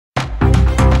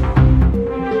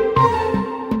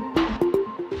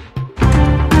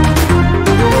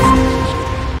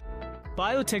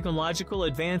biotechnological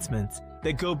advancements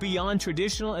that go beyond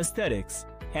traditional aesthetics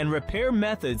and repair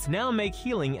methods now make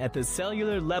healing at the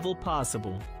cellular level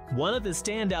possible. One of the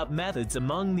standout methods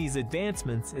among these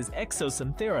advancements is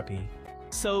exosome therapy.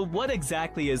 So what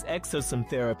exactly is exosome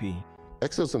therapy?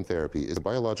 Exosome therapy is a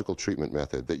biological treatment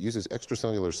method that uses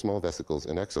extracellular small vesicles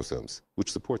and exosomes,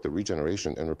 which support the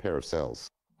regeneration and repair of cells.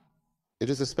 It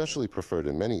is especially preferred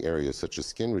in many areas such as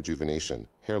skin rejuvenation,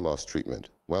 hair loss treatment,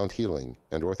 wound healing,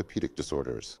 and orthopedic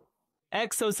disorders.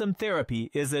 Exosome therapy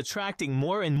is attracting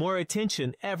more and more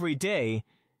attention every day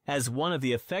as one of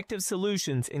the effective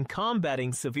solutions in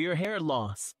combating severe hair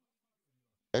loss.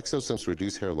 Exosomes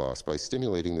reduce hair loss by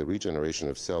stimulating the regeneration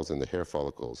of cells in the hair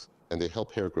follicles, and they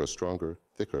help hair grow stronger,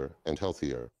 thicker, and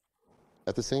healthier.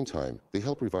 At the same time, they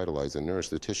help revitalize and nourish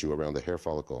the tissue around the hair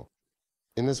follicle.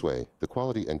 In this way, the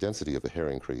quality and density of the hair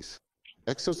increase.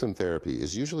 Exosome therapy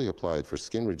is usually applied for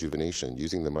skin rejuvenation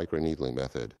using the microneedling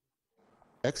method.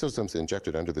 Exosomes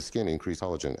injected under the skin increase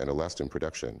collagen and elastin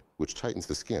production, which tightens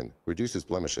the skin, reduces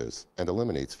blemishes, and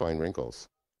eliminates fine wrinkles.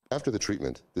 After the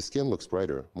treatment, the skin looks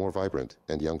brighter, more vibrant,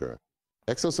 and younger.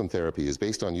 Exosome therapy is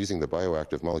based on using the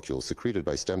bioactive molecules secreted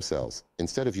by stem cells,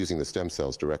 instead of using the stem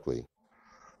cells directly.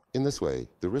 In this way,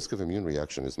 the risk of immune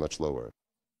reaction is much lower.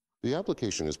 The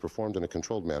application is performed in a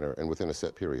controlled manner and within a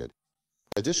set period.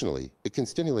 Additionally, it can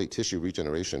stimulate tissue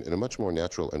regeneration in a much more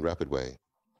natural and rapid way.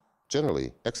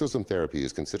 Generally, exosome therapy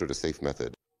is considered a safe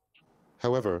method.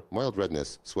 However, mild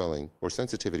redness, swelling, or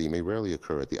sensitivity may rarely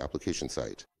occur at the application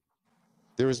site.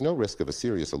 There is no risk of a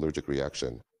serious allergic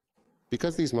reaction,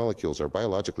 because these molecules are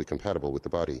biologically compatible with the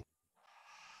body.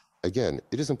 Again,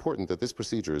 it is important that this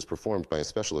procedure is performed by a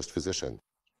specialist physician.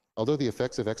 Although the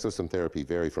effects of exosome therapy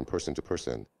vary from person to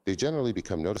person, they generally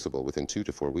become noticeable within 2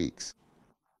 to 4 weeks.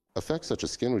 Effects such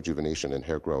as skin rejuvenation and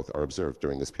hair growth are observed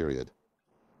during this period.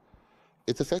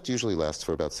 Its effect usually lasts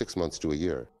for about 6 months to a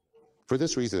year. For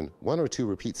this reason, 1 or 2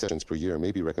 repeat sessions per year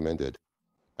may be recommended.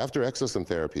 After exosome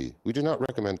therapy, we do not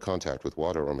recommend contact with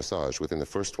water or massage within the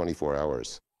first 24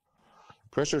 hours.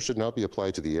 Pressure should not be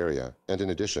applied to the area, and in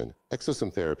addition,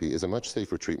 exosome therapy is a much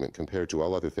safer treatment compared to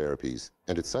all other therapies,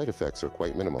 and its side effects are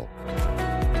quite minimal.